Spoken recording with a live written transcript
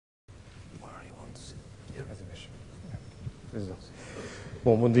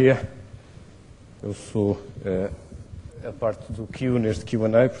Bom, bom dia. Eu sou a parte do Q neste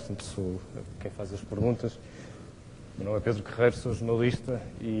Q&A, portanto sou quem faz as perguntas. Meu nome é Pedro Carreiro, sou jornalista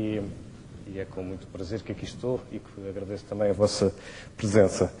e é com muito prazer que aqui estou e que agradeço também a vossa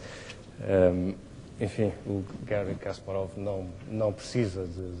presença. Enfim, o Garry Kasparov não precisa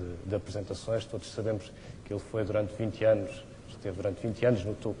de apresentações, todos sabemos que ele foi durante 20 anos, esteve durante 20 anos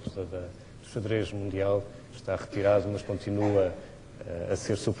no topo do xadrez mundial, está retirado, mas continua a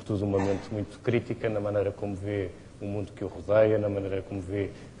ser, sobretudo, uma mente muito crítica na maneira como vê o mundo que o rodeia, na maneira como vê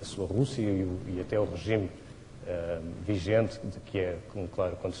a sua Rússia e até o regime vigente, que é,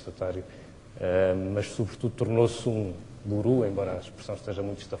 claro, contestatário, mas, sobretudo, tornou-se um guru, embora a expressão esteja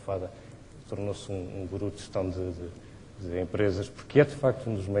muito estafada, tornou-se um guru de gestão de empresas, porque é, de facto,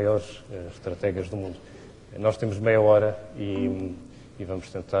 um dos maiores estrategas do mundo. Nós temos meia hora e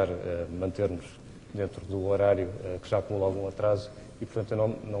vamos tentar manter-nos dentro do horário que já acumula algum atraso e, portanto,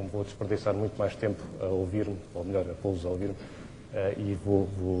 eu não vou desperdiçar muito mais tempo a ouvir-me, ou melhor, a pô-los a ouvir-me, e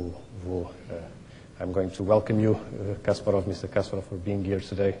I'm going to welcome you, Kasparov, Mr. Kasparov, for being here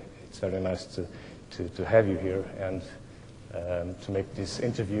today. It's very nice to have you here and to make this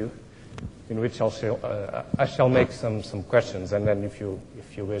interview, in which I shall make some questions, and then if you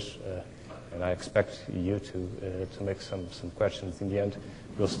wish, and I expect you to make some questions in the end,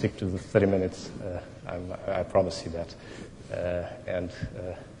 we'll stick to the 30 minutes. I promise you that.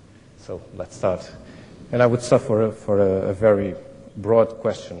 So let's start. And I would start for a very broad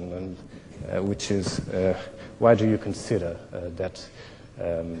question, and which is, why do you consider that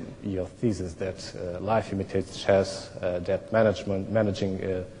your thesis that life imitates chess, that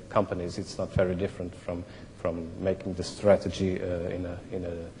managing companies, it's not very different from making the strategy in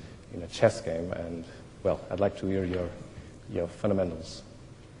a chess game? And well, I'd like to hear your fundamentals.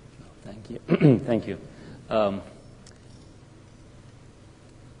 Thank you. Thank you.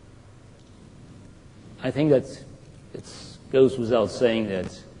 I think that it goes without saying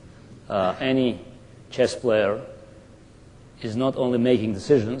that any chess player is not only making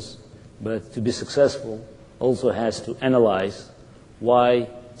decisions, but to be successful also has to analyze why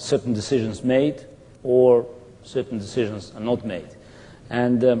certain decisions made or certain decisions are not made.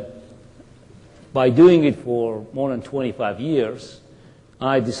 And by doing it for more than 25 years,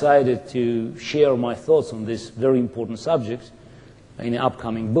 I decided to share my thoughts on this very important subject in an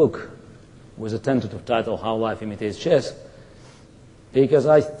upcoming book with a tentative title, How Life Imitates Chess, because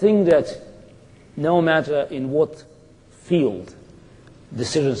I think that no matter in what field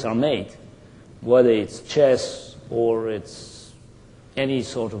decisions are made, whether it's chess or it's any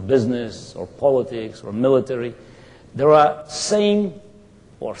sort of business or politics or military, there are same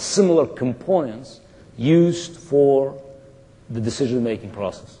or similar components used for the decision-making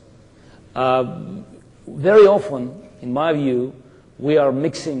process. Very often, in my view, we are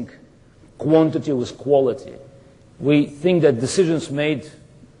mixing quantity with quality. We think that decisions made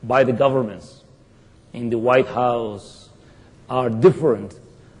by the governments in the White House are different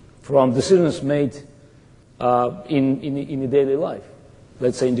from decisions made in the daily life,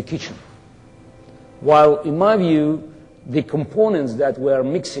 let's say in the kitchen. While, in my view, the components that we are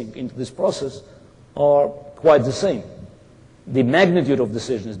mixing into this process are quite the same. The magnitude of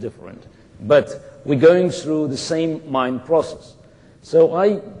decision is different, but we're going through the same mind process. So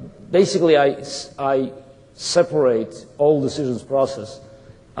I separate all decisions process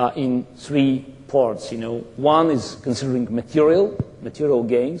in three parts. One is considering material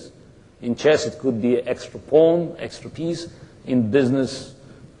gains. In chess, it could be extra pawn, extra piece. In business,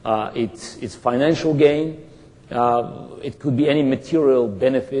 it's financial gain. It could be any material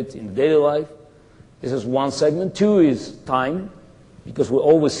benefit in daily life. This is one segment. Two is time, because we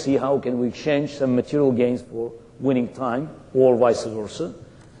always see how can we exchange some material gains for winning time, or vice versa.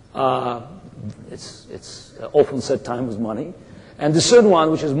 It's often said time is money. And the third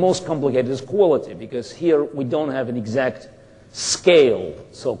one, which is most complicated, is quality, because here we don't have an exact scale.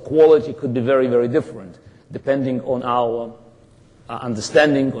 So quality could be very, very different, depending on our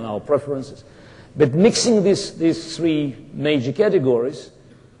understanding, on our preferences. But mixing these three major categories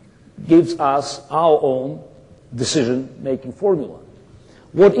gives us our own decision-making formula.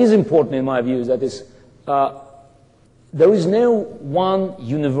 What is important, in my view, is that there is no one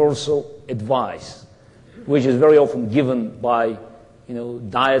universal advice, which is very often given by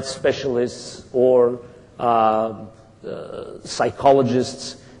diet specialists or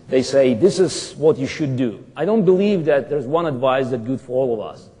psychologists. They say, this is what you should do. I don't believe that there's one advice that's good for all of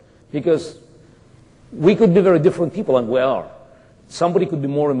us, because we could be very different people, and we are. Somebody could be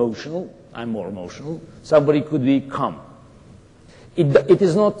more emotional. I'm more emotional. Somebody could be calm. It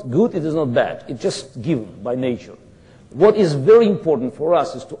is not good, it is not bad. It's just given by nature. what is very important for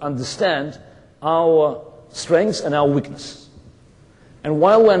us is to understand our strengths and our weaknesses. And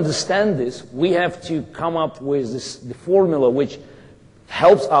while we understand this, we have to come up with the formula which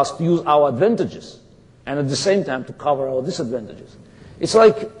helps us to use our advantages and at the same time to cover our disadvantages. It's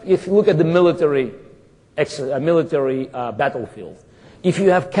like if you look at the military battlefield. If you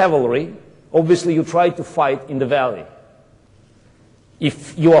have cavalry, obviously you try to fight in the valley.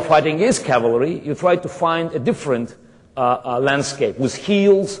 If you are fighting against cavalry, you try to find a different landscape with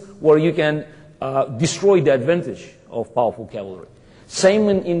hills where you can destroy the advantage of powerful cavalry. Same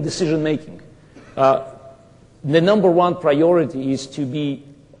in decision making. The number one priority is to be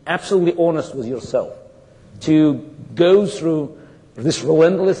absolutely honest with yourself, to go through this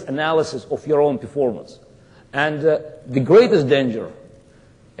relentless analysis of your own performance. And the greatest danger,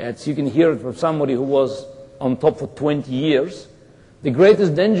 as you can hear it from somebody who was on top for 20 years, the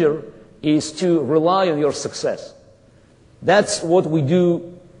greatest danger is to rely on your success. That's what we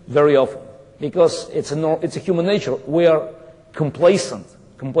do very often, because it's a human nature. We are complacent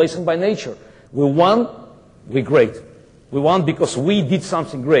by nature. We won, we're great. We won because we did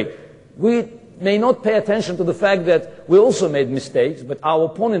something great. We may not pay attention to the fact that we also made mistakes, but our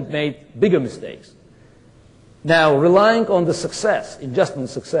opponent made bigger mistakes. Now, relying on the success, just on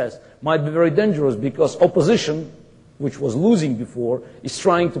success, might be very dangerous because opposition, which was losing before, is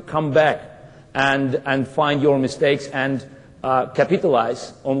trying to come back and find your mistakes and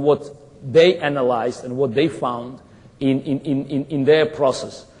capitalize on what they analyzed and what they found in their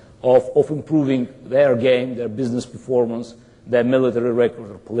process of improving their game, their business performance, their military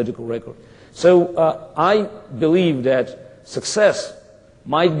record or political record. So I believe that success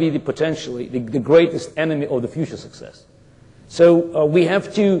might be potentially the greatest enemy of the future success. So we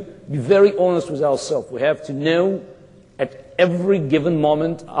have to be very honest with ourselves. We have to know at every given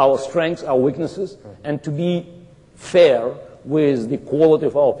moment our strengths, our weaknesses, and to be fair with the quality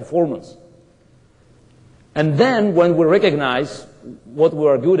of our performance. And then when we recognize what we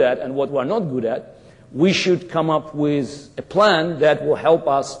are good at and what we are not good at, we should come up with a plan that will help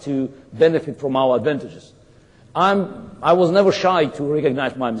us to benefit from our advantages. I was never shy to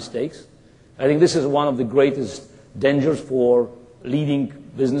recognize my mistakes. I think this is one of the greatest dangers for leading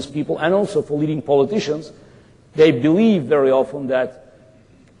business people and also for leading politicians. They believe very often that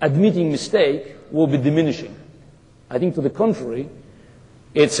admitting mistake will be diminishing. I think to the contrary,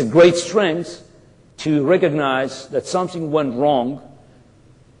 it's a great strength to recognize that something went wrong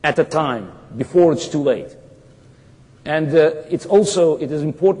at a time, before it's too late. And it is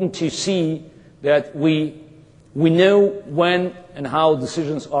important to see that we know when and how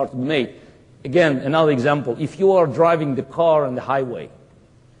decisions are to be made. Again, another example, if you are driving the car on the highway,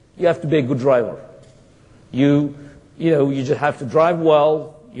 you have to be a good driver. You just have to drive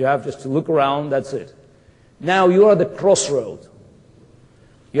well, you have just to look around, that's it. Now you are at the crossroad.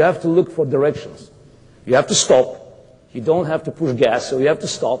 You have to look for directions. You have to stop. You don't have to push gas, so you have to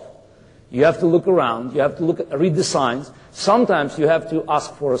stop. You have to look around. You have to read the signs. Sometimes you have to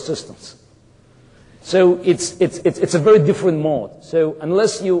ask for assistance. So it's a very different mode. So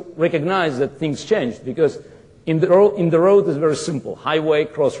unless you recognize that things change, because in the road is very simple, highway,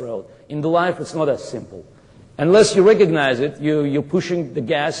 crossroad. In the life, it's not as simple. Unless you recognize it, you're pushing the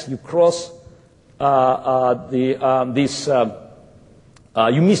gas, you cross you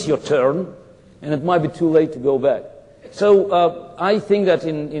miss your turn, and it might be too late to go back. So I think that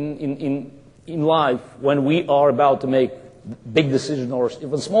in life, when we are about to make big decision or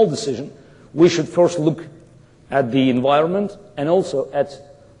even small decision, we should first look at the environment and also at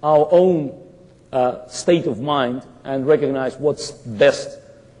our own state of mind and recognize what's best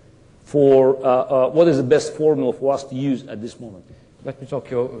for what is the best formula for us to use at this moment. Let me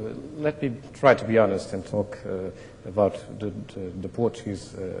try to be honest and talk about the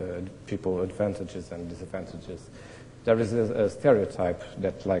Portuguese people advantages and disadvantages. There is a stereotype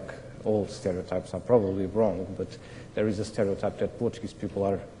that, like all stereotypes, are probably wrong, but there is a stereotype that Portuguese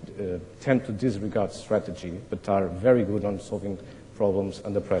people tend to disregard strategy, but are very good on solving problems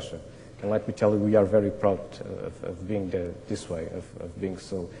under pressure. And let me tell you, we are very proud of being this way, of being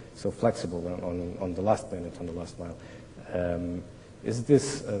so flexible on the last minute, on the last mile. Is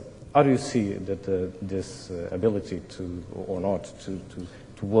this? How do you see that this ability to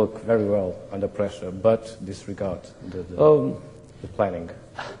work very well under pressure, but disregard the planning?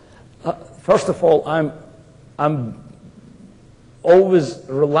 First of all, I'm always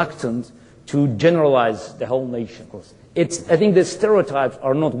reluctant to generalize the whole nation. Of course. I think the stereotypes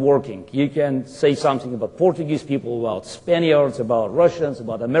are not working. You can say something about Portuguese people, about Spaniards, about Russians,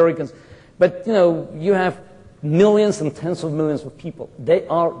 about Americans, but you have millions and tens of millions of people. They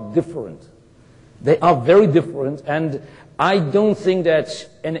are different. They are very different, and I don't think that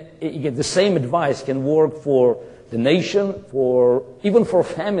the same advice can work for the nation, even for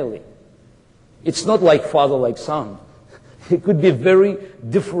family. It's not like father, like son. It could be a very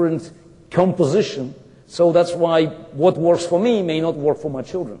different composition, so that's why what works for me may not work for my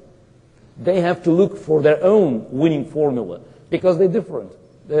children. They have to look for their own winning formula, because they're different.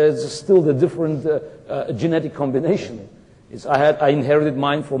 There's still the different genetic combination. I inherited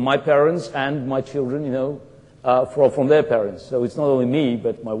mine from my parents and my children, from their parents. So it's not only me,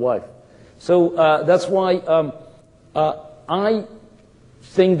 but my wife. So that's why I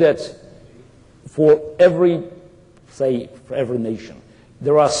think that for every nation,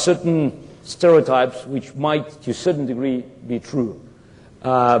 there are certain stereotypes which might, to a certain degree, be true.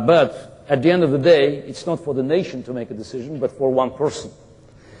 But at the end of the day, it's not for the nation to make a decision, but for one person.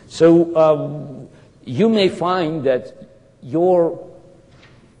 So you may find that your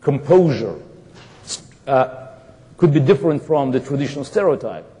composure could be different from the traditional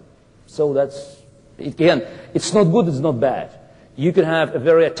stereotype. So again, it's not good, it's not bad. You can have a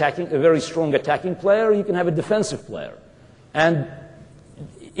very strong attacking player, you can have a defensive player. And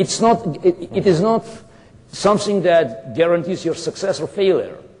it is not something that guarantees your success or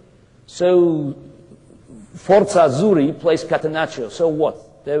failure. So Forza Azzurri plays Catenaccio, so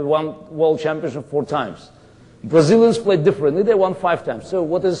what? They won world championship 4 times. Brazilians played differently, they won 5 times. So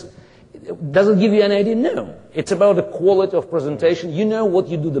does it give you an idea? No. It's about the quality of presentation. You know what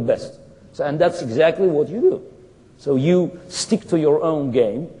you do the best. And that's exactly what you do. So you stick to your own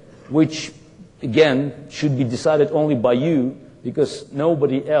game, which, again, should be decided only by you, because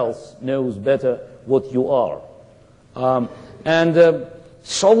nobody else knows better what you are.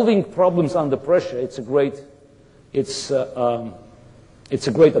 Solving problems under pressure, it's a great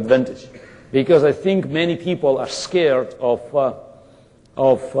advantage, because I think many people are scared of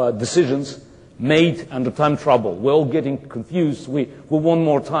decisions made under time trouble. We're all getting confused. We want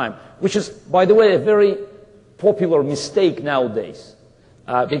more time, which is, by the way, a very popular mistake nowadays,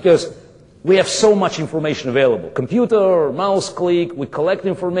 because we have so much information available. Computer, mouse click, we collect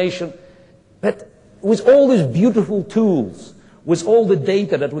information. But with all these beautiful tools, with all the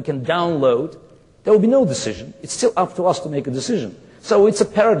data that we can download, there will be no decision. It's still up to us to make a decision. So it's a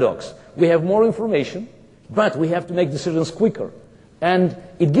paradox. We have more information, but we have to make decisions quicker. And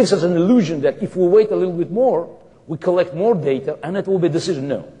it gives us an illusion that if we wait a little bit more, we collect more data, and it will be a decision.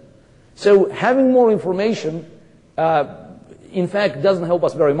 No. So having more information, in fact, doesn't help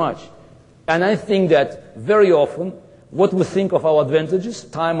us very much. And I think that very often, what we think of our advantages,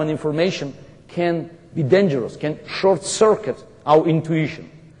 time and information, can be dangerous, can short-circuit our intuition.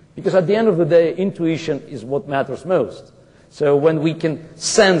 Because at the end of the day, intuition is what matters most. So when we can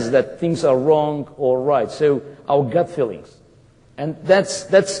sense that things are wrong or right, so our gut feelings. And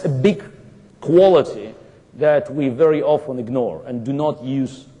that's a big quality that we very often ignore and do not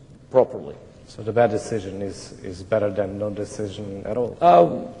use properly. So the bad decision is better than no decision at all?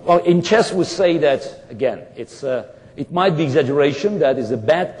 Well, in chess we say that, again, it might be exaggeration, that is a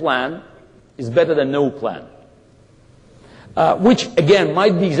bad plan is better than no plan. Which, again,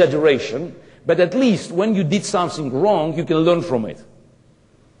 might be exaggeration, but at least when you did something wrong, you can learn from it.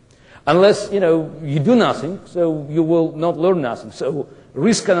 Unless, you do nothing, so you will not learn nothing. So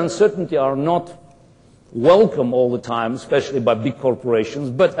risk and uncertainty are not welcome all the time, especially by big corporations.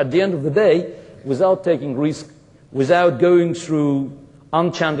 But at the end of the day, without taking risk, without going through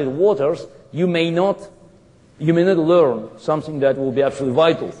uncharted waters, you may not learn something that will be absolutely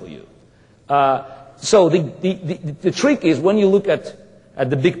vital for you. So the trick is when you look at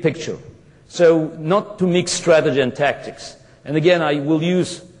the big picture. So not to mix strategy and tactics. And again, I will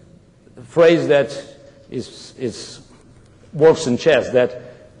use a phrase that works in chess,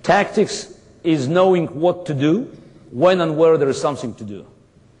 that tactics is knowing what to do when and where there is something to do.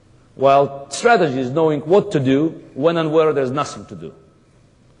 While strategy is knowing what to do when and where there is nothing to do.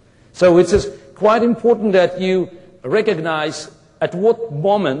 So it's quite important that you recognize at what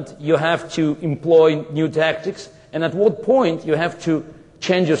moment you have to employ new tactics and at what point you have to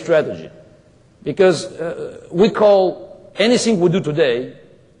change your strategy. Because we call anything we do today,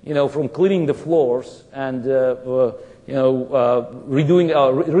 from cleaning the floors and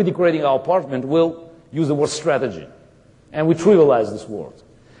redecorating our apartment, we'll use the word strategy. And we trivialize this word.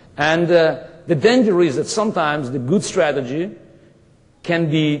 And the danger is that sometimes the good strategy can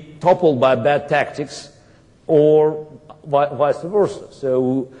be toppled by bad tactics or vice versa.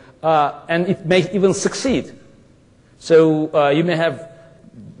 So, and it may even succeed. So you may have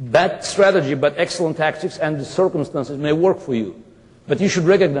bad strategy but excellent tactics, and the circumstances may work for you. But you should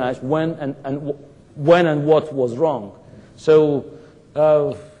recognize when and what was wrong. So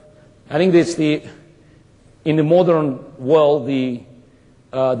I think it's in the modern world, the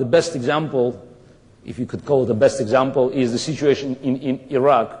best example, if you could call it the best example, is the situation in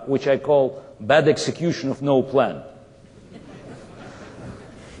Iraq, which I call bad execution of no plan.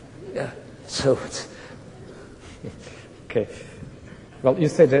 Yeah, so it's... Okay. Well, you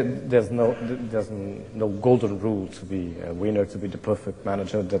say that there's no golden rule to be a winner, to be the perfect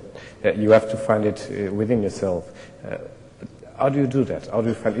manager, that you have to find it within yourself. How do you do that? How do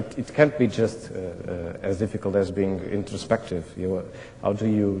you find it? It can't be just as difficult as being introspective. How do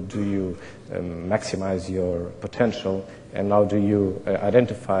you maximize your potential, and how do you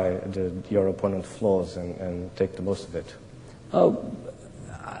identify your opponent's flaws and take the most of it?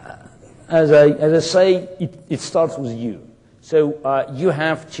 As I say, it starts with you. So you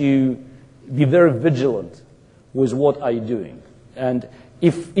have to be very vigilant with what are you doing. And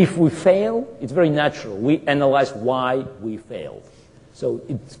if we fail, it's very natural. We analyze why we failed. So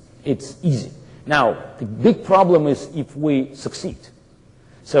it's easy. Now, the big problem is if we succeed.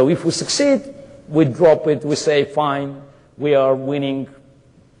 So if we succeed, we drop it, we say, fine, we are winning,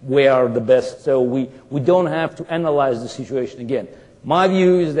 we are the best. So we don't have to analyze the situation again. My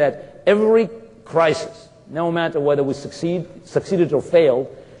view is that every crisis, no matter whether we succeeded or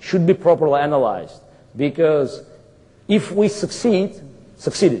failed, should be properly analyzed. Because if we succeeded,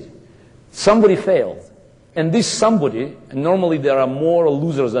 somebody failed, and this somebody, and normally there are more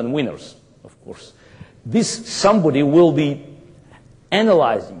losers than winners, of course, this somebody will be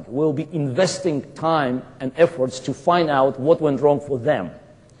analyzing, will be investing time and efforts to find out what went wrong for them.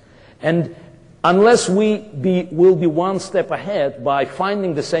 And unless will be one step ahead by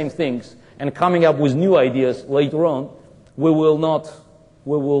finding the same things and coming up with new ideas later on, we will not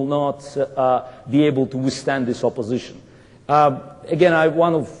be able to withstand this opposition. Again, I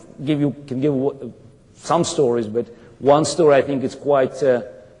want to can give some stories, but one story I think is quite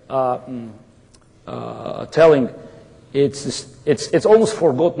telling. It's almost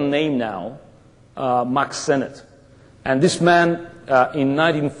forgotten name now, Max Sennett. And this man in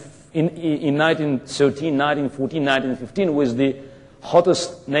 1913, 1914, 1915 was the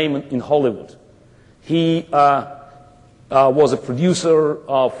hottest name in Hollywood. He was a producer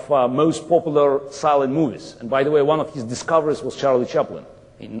of most popular silent movies. And by the way, one of his discoveries was Charlie Chaplin.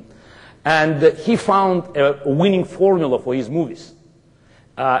 And he found a winning formula for his movies.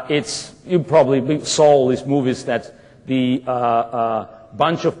 You probably saw all these movies that the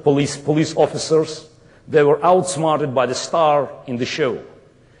bunch of police officers, they were outsmarted by the star in the show.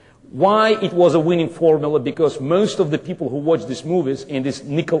 Why it was a winning formula? Because most of the people who watched these movies in this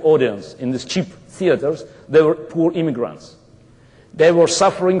nickel audience, in these cheap theaters, they were poor immigrants. They were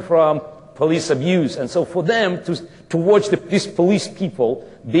suffering from police abuse, and so for them to watch these police people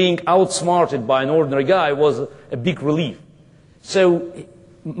being outsmarted by an ordinary guy was a big relief. So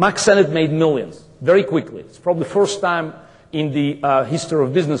Max Sennett made millions very quickly. It's probably the first time in the history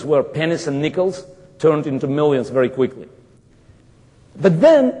of business where pennies and nickels turned into millions very quickly. But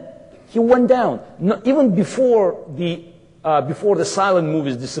then he went down. Even before the silent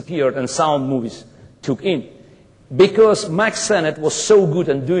movies disappeared and sound movies took in, because Max Sennett was so good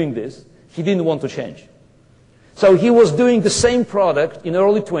at doing this, he didn't want to change. So he was doing the same product in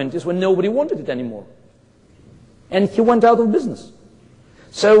early 20s when nobody wanted it anymore. And he went out of business.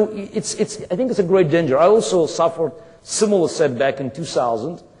 So I think it's a great danger. I also suffered similar setback in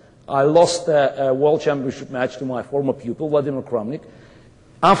 2000. I lost a world championship match to my former pupil, Vladimir Kramnik,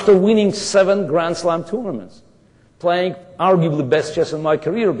 after winning 7 Grand Slam tournaments, playing arguably best chess in my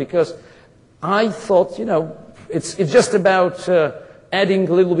career, because I thought, it's just about adding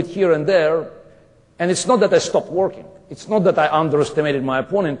a little bit here and there, and it's not that I stopped working. It's not that I underestimated my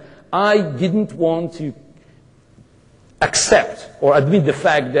opponent. I didn't want to accept or admit the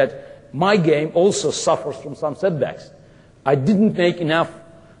fact that my game also suffers from some setbacks. I didn't make enough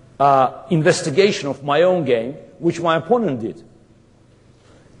investigation of my own game, which my opponent did.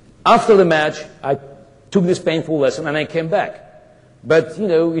 After the match, I took this painful lesson and I came back. But,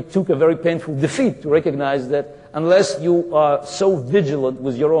 it took a very painful defeat to recognize that unless you are so vigilant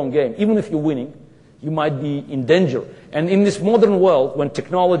with your own game, even if you're winning, you might be in danger. And in this modern world, when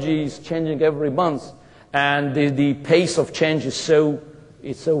technology is changing every month and the pace of change is so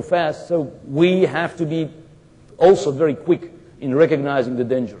fast, so we have to be also very quick in recognizing the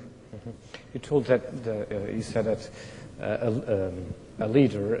danger. Mm-hmm. You said that a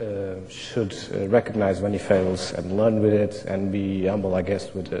leader should recognize when he fails and learn with it and be humble, I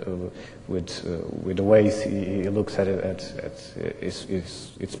guess, with the ways he looks at it, at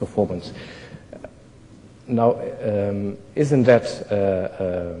its performance. Now, isn't that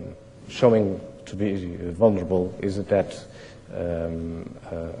showing to be vulnerable? Isn't that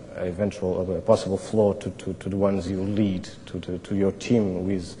eventual, a possible flaw to the ones you lead, to your team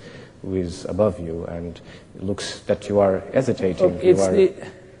who is above you, and it looks that you are hesitating.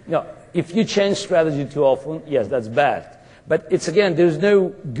 If you change strategy too often, yes, that's bad. But it's, again, there's no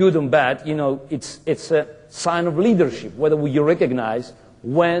good and bad. It's a sign of leadership, whether you recognize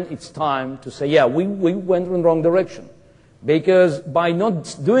when it's time to say, yeah, we went in the wrong direction. Because by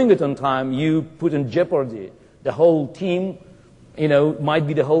not doing it on time, you put in jeopardy the whole team, might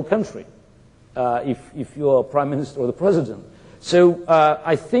be the whole country, if you're prime minister or the president. So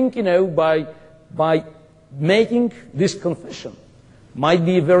I think, by making this confession might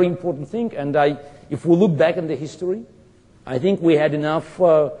be a very important thing. And if we look back in the history, I think we had enough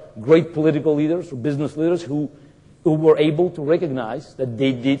great political leaders or business leaders who were able to recognize that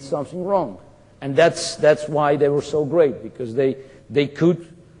they did something wrong. And that's why they were so great, because they could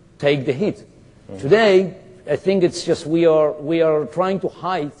take the hit. Mm-hmm. Today, I think it's just we are trying to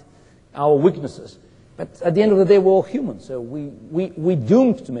hide our weaknesses. But at the end of the day, we're all human, so we're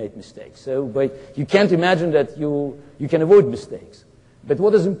doomed to make mistakes. But you can't imagine that you can avoid mistakes. But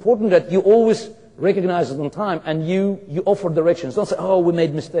what is important that you always recognize it on time, and you offer directions. Don't say, oh, we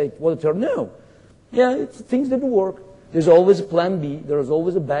made a mistake. What a turn. No. Yeah, things didn't work. There's always a plan B. There is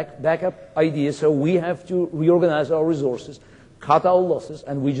always a backup idea. So we have to reorganize our resources, cut our losses,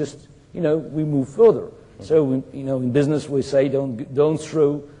 and we just, we move further. So, in business we say don't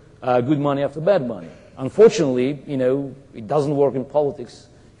throw good money after bad money. Unfortunately, it doesn't work in politics.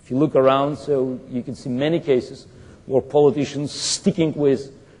 If you look around, so you can see many cases where politicians sticking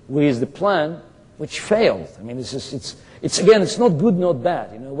with the plan, which failed. I mean, it's not good, not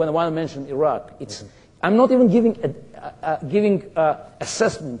bad. When I mentioned Iraq, I'm not even giving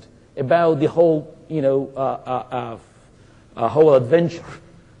assessment about the whole, whole adventure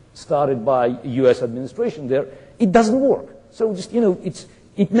started by U.S. administration there. It doesn't work. So just,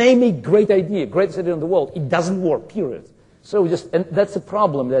 it may make great idea, greatest idea in the world. It doesn't work, period. So and that's a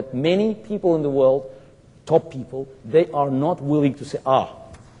problem that many people in the world, top people, they are not willing to say,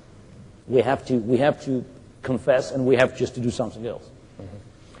 we have to confess, and we have just to do something else.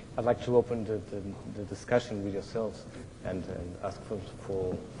 Mm-hmm. I'd like to open the discussion with yourselves and ask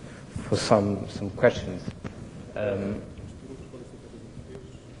for some questions.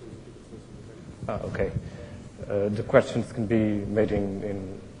 Okay. The questions can be made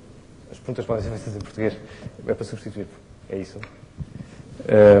as perguntas podem ser feitas em português. É para substituir. É isso.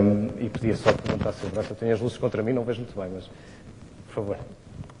 E podia só perguntar sobre essa. Eu tenho as luzes contra mim, não vejo muito bem, mas por favor.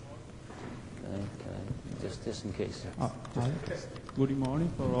 Just in case. Good morning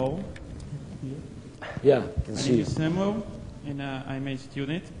for all. Yeah, can see. My name is Samuel, and I'm a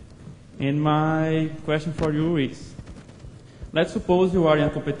student. And my question for you is, let's suppose you are in a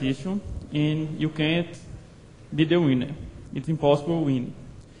competition and you can't be the winner. It's impossible to win.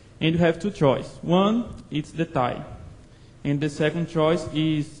 And you have two choices. One, it's the tie. And the second choice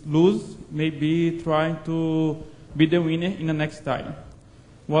is lose, maybe trying to be the winner in the next time.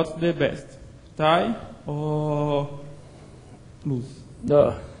 What's the best? Tie or lose?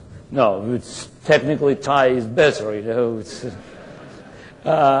 No, it's technically tie is better.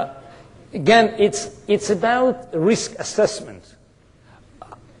 Again, it's about risk assessment.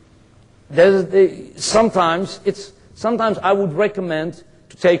 Sometimes I would recommend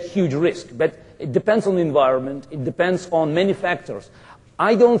to take huge risk, but it depends on the environment. It depends on many factors.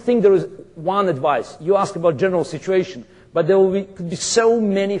 I don't think there is one advice. You ask about general situation, but there could be so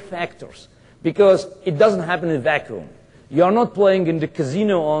many factors, because it doesn't happen in a vacuum. You are not playing in the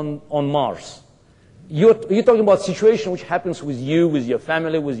casino on Mars. You're talking about a situation which happens with you, with your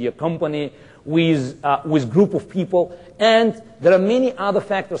family, with your company, with group of people, and there are many other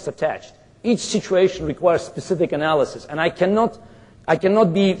factors attached. Each situation requires specific analysis, and I cannot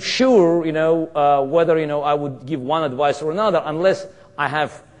be sure, whether I would give one advice or another unless I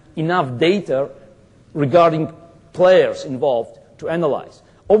have enough data regarding players involved to analyze.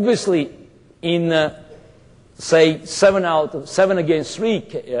 Obviously, in say 7 against 3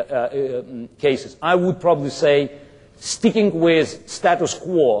 cases, I would probably say sticking with status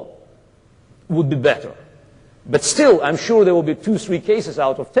quo would be better. But still, I'm sure there will be 2, 3 cases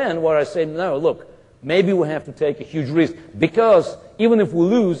out of 10 where I say, no, look, maybe we have to take a huge risk, because even if we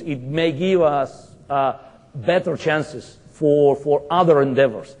lose, it may give us better chances for other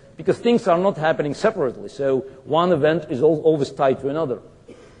endeavors, because things are not happening separately. So one event is always tied to another.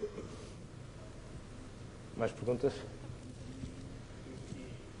 Mais perguntas?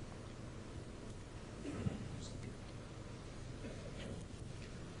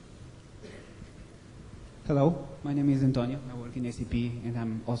 Hello, my name is Antonio. I work in SAP, and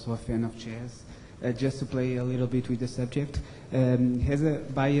I'm also a fan of chess. just to play a little bit with the subject.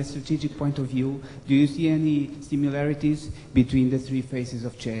 By a strategic point of view, do you see any similarities between the three phases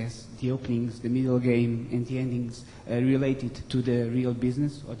of chess, the openings, the middle game, and the endings, related to the real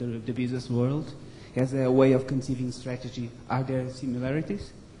business or the business world? As a way of conceiving strategy, are there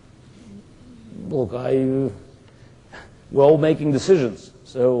similarities? Look, we're all making decisions.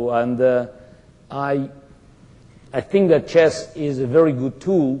 So, and I think that chess is a very good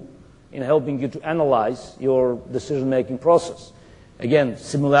tool in helping you to analyze your decision-making process. Again,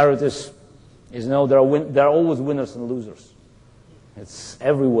 similarities is, there are always winners and losers. It's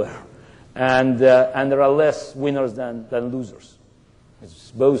everywhere. And there are less winners than losers.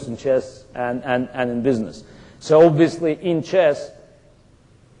 It's both in chess and in business. So obviously in chess,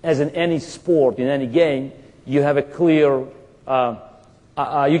 as in any sport, in any game, you have a clear,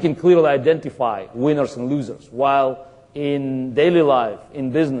 you can clearly identify winners and losers. While in daily life,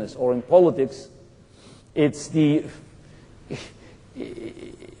 in business, or in politics, it's this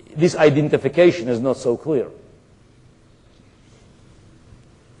identification is not so clear.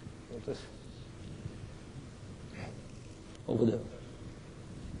 Over there.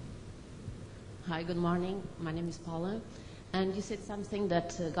 Hi, good morning. My name is Paula. And you said something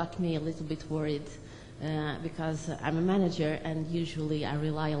that got me a little bit worried because I'm a manager and usually I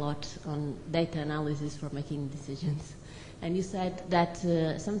rely a lot on data analysis for making decisions. And you said that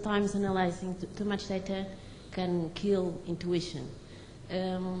sometimes analyzing too much data can kill intuition.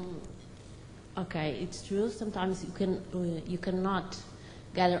 Okay, it's true. Sometimes you cannot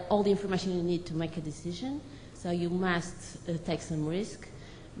gather all the information you need to make a decision, so you must take some risk.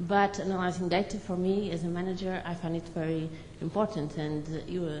 But analyzing data, for me, as a manager, I find it very important. And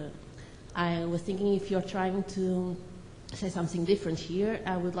I was thinking, if you're trying to say something different here,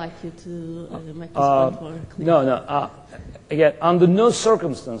 I would like you to make this point more clear. No. Again, under no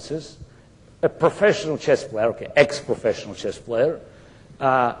circumstances, a professional chess player, okay, ex-professional chess player,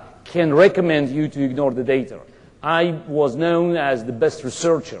 can recommend you to ignore the data. I was known as the best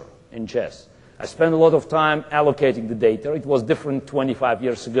researcher in chess. I spent a lot of time allocating the data. It was different 25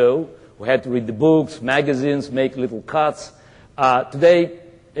 years ago. We had to read the books, magazines, make little cuts. Today,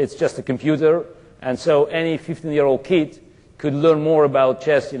 it's just a computer, and so any 15-year-old kid could learn more about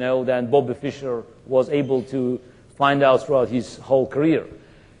chess, than Bobby Fischer was able to find out throughout his whole career.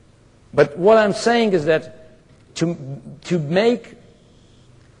 But what I'm saying is that to make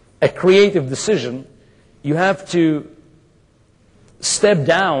a creative decision, you have to step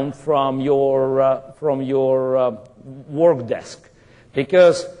down from your work desk,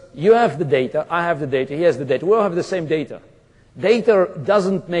 because you have the data, I have the data, he has the data. We all have the same data. Data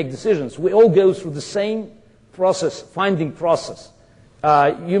doesn't make decisions. We all go through the same process, finding process.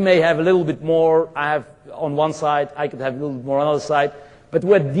 You may have a little bit more. I have on one side. I could have a little bit more on the other side. But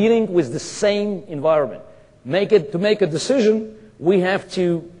we're dealing with the same environment. To make a decision, we have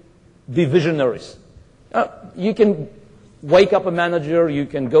to be visionaries. You can wake up a manager, you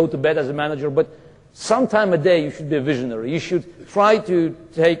can go to bed as a manager, but sometime a day you should be a visionary. You should try to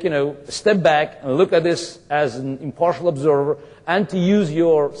take, a step back and look at this as an impartial observer and to use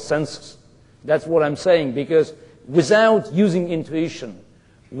your senses. That's what I'm saying, because without using intuition,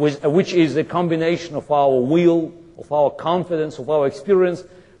 which is a combination of our will, of our confidence, of our experience,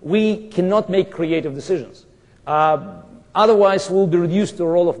 we cannot make creative decisions. Otherwise, we'll be reduced to the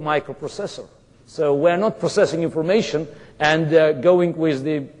role of microprocessor. So we're not processing information and going with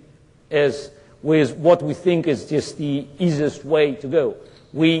what we think is just the easiest way to go.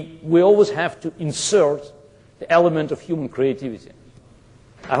 We always have to insert the element of human creativity.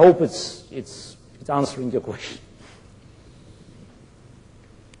 I hope it's answering your question.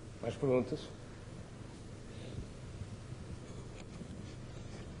 Mais perguntas?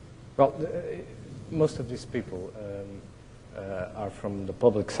 Well, most of these people are from the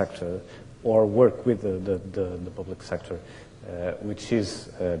public sector or work with the public sector, which is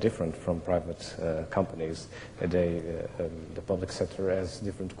different from private companies. The public sector has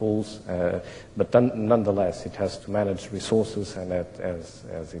different goals, but nonetheless it has to manage resources and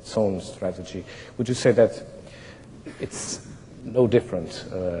as its own strategy. Would you say that it's no different?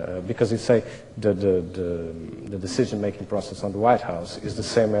 Because you say the decision-making process on the White House is the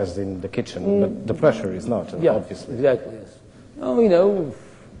same as in the kitchen, but the pressure is not, obviously. Exactly, yes. No,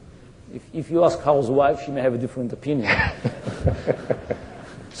 if you ask Howell's wife, she may have a different opinion.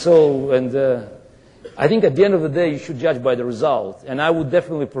 So, I think at the end of the day, you should judge by the result. And I would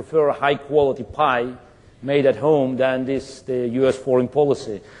definitely prefer a high-quality pie made at home than the U.S. foreign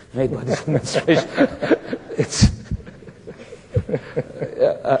policy made by this administration.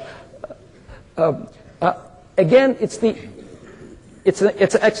 Again, it's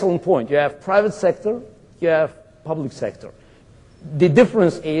an excellent point. You have private sector, you have public sector. The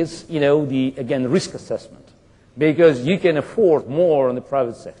difference is, again, risk assessment, because you can afford more on the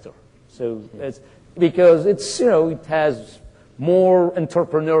private sector. So because it has more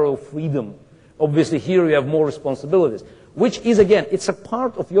entrepreneurial freedom. Obviously, here you have more responsibilities, which is, again, it's a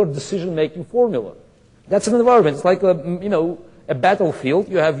part of your decision-making formula. That's an environment. It's like a battlefield.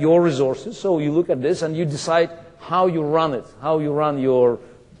 You have your resources, so you look at this and you decide how you run it, how you run your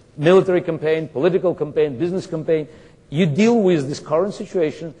military campaign, political campaign, business campaign. You deal with this current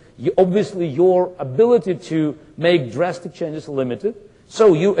situation. Obviously, your ability to make drastic changes is limited,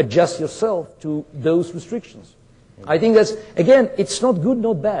 so you adjust yourself to those restrictions. I think that's, again, it's not good,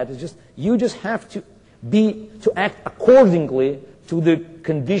 not bad. It's just, you just have to act accordingly to the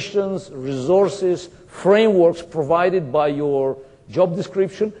conditions, resources, frameworks provided by your job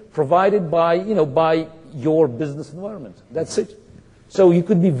description, provided by, by your business environment. That's it. So you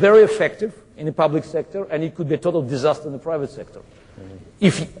could be very effective in the public sector, and it could be a total disaster in the private sector.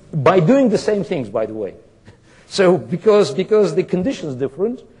 By doing the same things, by the way. So because the conditions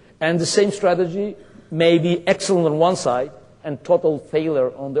different, and the same strategy may be excellent on one side and total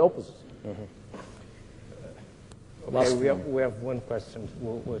failure on the opposite. Okay, we have one question.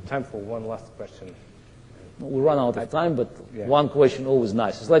 We have time for one last question. We run out of time, but one question always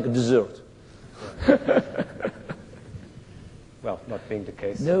nice. It's like a dessert. Well, not being the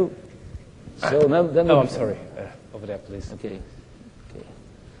case. No. So then I'm sorry. Over there, please. Okay.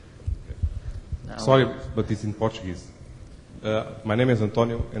 Sorry, but it's in Portuguese. My name is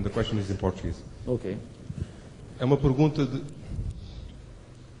Antonio, and the question is in Portuguese. Okay. É uma pergunta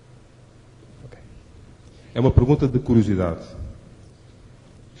de curiosidade.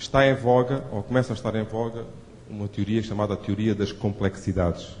 Está em voga, ou começa a estar em voga, uma teoria chamada a teoria das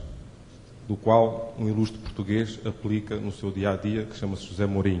complexidades, do qual um ilustre português aplica no seu dia-a-dia, que chama-se José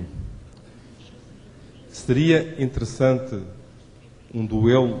Mourinho. Seria interessante um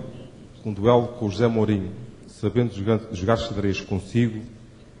duelo com o José Mourinho, sabendo jogar xadrez consigo,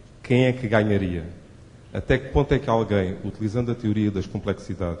 quem é que ganharia? Até que ponto é que alguém, utilizando a teoria das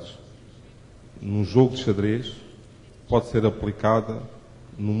complexidades, num jogo de xadrez, pode ser aplicada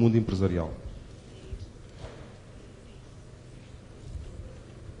no mundo empresarial?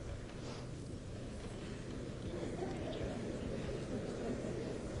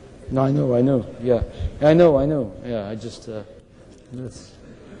 No, I know. Yeah, I know. Yeah, I just.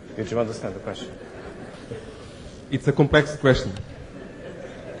 Did you understand the question? It's a complex question.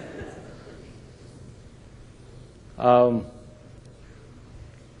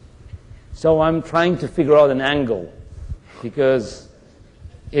 So I'm trying to figure out an angle, because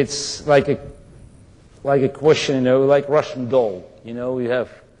it's like a question, like Russian doll. You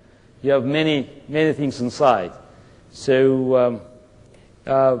have many things inside. So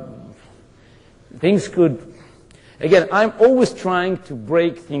things could. Again, I'm always trying to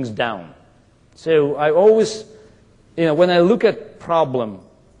break things down. So I always, when I look at problem,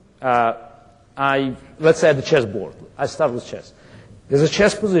 let's say at the chessboard. I start with chess. There's a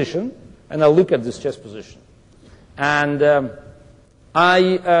chess position, and I look at this chess position, and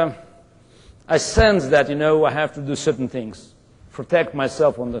I sense that I have to do certain things, protect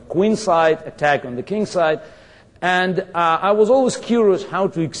myself on the queen side, attack on the king side, and I was always curious how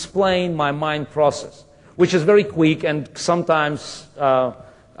to explain my mind process, which is very quick and sometimes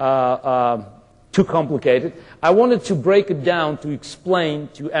too complicated. I wanted to break it down to explain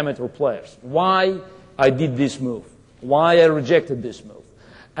to amateur players why I did this move, why I rejected this move.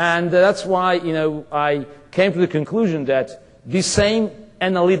 And that's why, I came to the conclusion that this same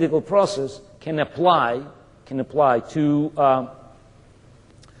analytical process can apply to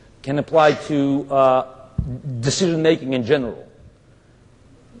decision making in general.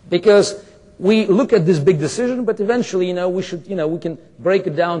 Because we look at this big decision, but eventually, we can break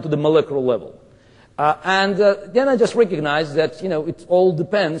it down to the molecular level. And then I just recognize that, it all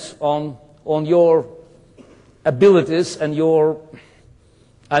depends on your abilities and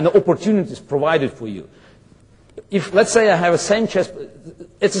the opportunities provided for you. If, let's say, I have it's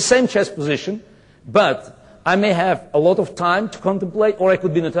the same chess position, but I may have a lot of time to contemplate, or I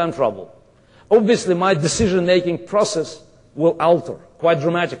could be in a time trouble. Obviously, my decision-making process will alter quite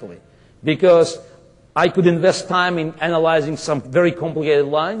dramatically, because I could invest time in analyzing some very complicated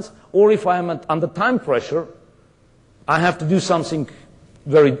lines, or if I am under time pressure, I have to do something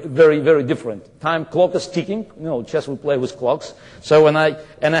very, very, very different. Time clock is ticking. Chess we play with clocks. So and I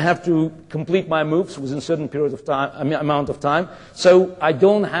have to complete my moves within a certain period of time, amount of time. So I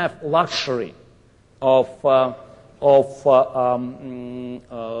don't have luxury of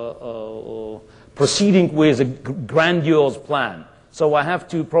proceeding with a grandiose plan. So I have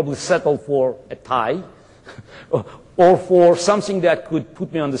to probably settle for a tie or for something that could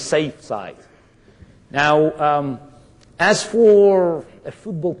put me on the safe side. Now, as for a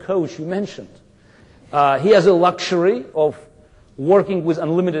football coach you mentioned, he has a luxury of working with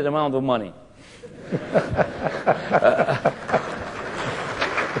unlimited amount of money.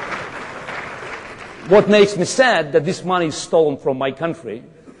 What makes me sad that this money is stolen from my country,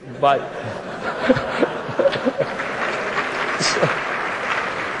 but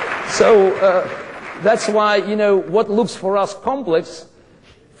that's why, you know, what looks for us complex,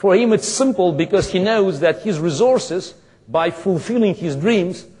 for him it's simple because he knows that his resources, by fulfilling his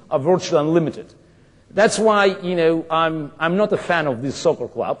dreams, are virtually unlimited. That's why, you know, I'm not a fan of this soccer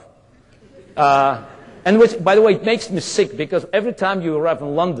club. And which, by the way, it makes me sick because every time you arrive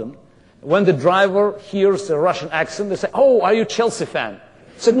in London, when the driver hears a Russian accent, they say, "Oh, are you a Chelsea fan?" I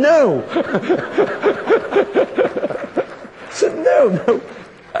said, "No." I said, no.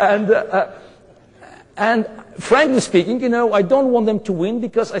 And frankly speaking, you know, I don't want them to win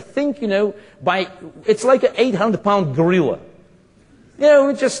because I think, you know, it's like an 800-pound gorilla. You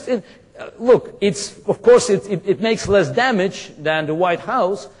know, look, of course, it makes less damage than the White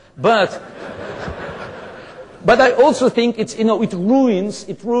House, but I also think it ruins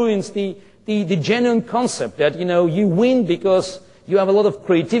the genuine concept that, you know, you win because you have a lot of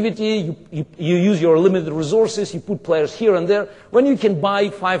creativity, you use your limited resources, you put players here and there. When you can buy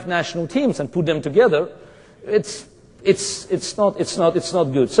 5 national teams and put them together, it's not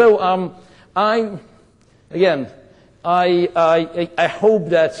good. So I hope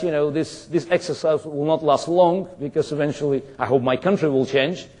that, you know, this exercise will not last long because eventually I hope my country will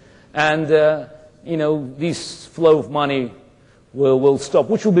change and you know, this flow of money will stop,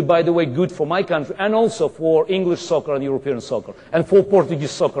 which will be, by the way, good for my country and also for English soccer and European soccer and for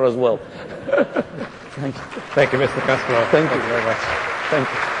Portuguese soccer as well. Thank you. Thank you, Mr. Kasparov. Thank you very much. Thank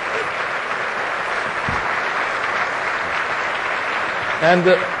you.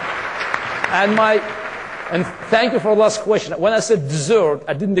 And thank you for the last question. When I said dessert,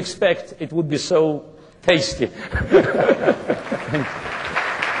 I didn't expect it would be so tasty. Thank you.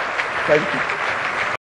 Thank you.